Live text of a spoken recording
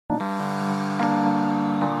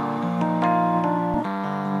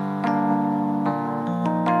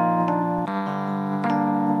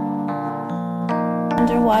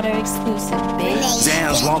underwater exclusive, bitch.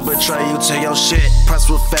 Dams won't betray you to your shit, pressed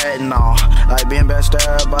with fentanyl. Like being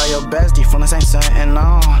backstabbed by your bestie from the same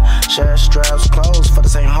Fentanyl. Share straps closed for the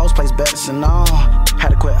same hoes, place bets and all. Had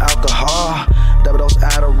to quit alcohol, double dose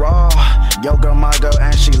Adderall. Yo girl, my girl,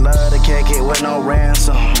 and she love to kick it with no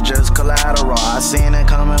ransom, just collateral. I seen it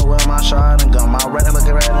coming with my shot and gun, my red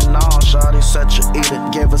looking red and all. Shawty such a eater,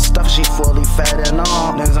 give her stuff, she fully fat and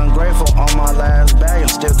all. Niggas ungrateful on my last bag, I'm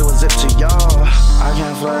still through a zip to y'all. I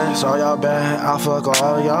can't flex, all y'all bad, I'll fuck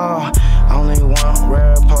all y'all. Only one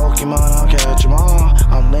rare Pokemon, I'll catch them all.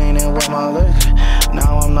 I'm leaning with my liquor,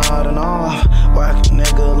 now I'm not in awe. Whack a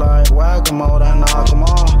nigga like whack-a-mole, that knock 'em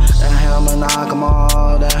off. That hammer knock 'em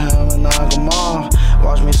off, that hammer knock 'em off.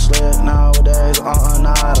 Watch me slip nowadays,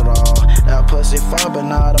 not at all. That pussy fuck, but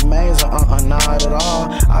not amazing, not at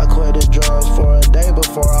all. I quit the drugs for a day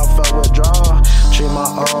before I fuck withdrawal. Treat my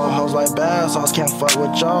old hoes like bath sauce, can't fuck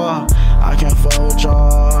with y'all. I can't fuck with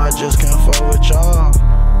y'all, I just can't fuck with y'all.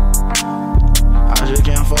 I just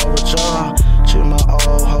can't fuck with y'all. Treat my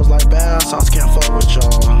old hoes like bath sauce, can't fuck with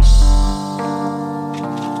y'all.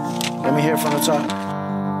 Let me hear it from the top.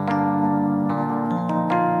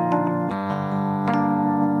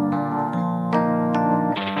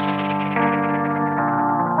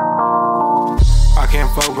 I can't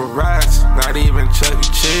fuck with rats, not even Chuck E.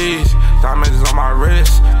 Cheese. Diamonds on my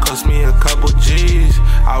wrist, cost me a couple G's.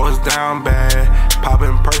 I was down bad,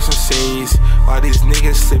 popping person C's, while these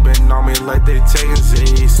niggas sleeping on me like they taking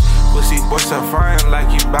Z's. Pussy boys are frying like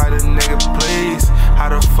you buy the nigga, please. How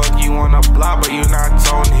the fuck you on a block but you not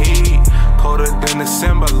tone heat? Colder than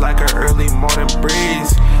December like an early morning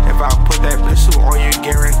breeze. If I put that pistol on you,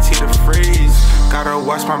 guarantee to freeze. Gotta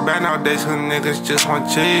watch my back nowadays cause niggas just want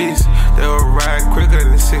cheese. They'll ride quicker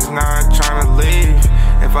than 6'9" tryna leave.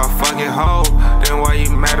 If I fucking hoe, then why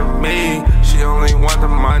you mad at me? She only want the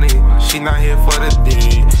money, she not here for the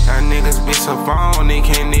D. That niggas be so phony,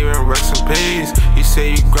 can't even rest in peace. You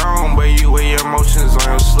say you grown, but you wear your emotions on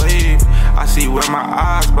your sleeve. I see with my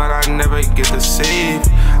eyes, but I never get to see.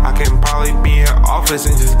 I can probably be in office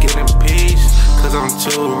and just get impeached, cause I'm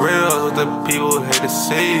too real, what the people hate to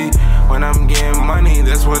see. When I'm getting money,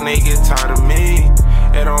 that's when they get tired of me.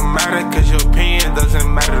 It don't matter cause your opinion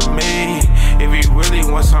doesn't matter to me. If you really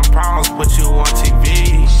want some problems, put you on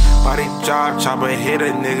TV. Body drop, chopper hit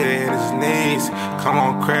a nigga in his knees. Come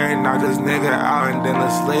on crack, knock this nigga out and then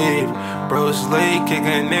let's leave. Bruce Lee kick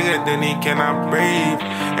a nigga, then he cannot breathe.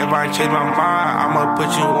 If I change my mind, I'ma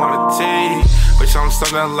put you on a T. Bitch, I'm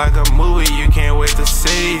something like a movie you can't wait to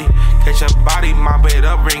see. Catch your body, mop it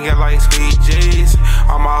up, bring it like squeegees.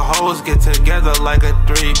 All my hoes get together like a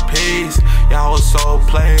 3-piece. Y'all hoes so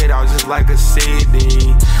played out just like a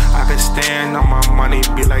CD. I can stand on my money,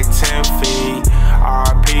 be like 10 feet.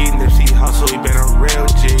 R.I.P. Nipsey Hussle, he been a real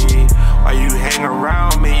G. While you hang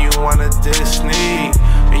around me, you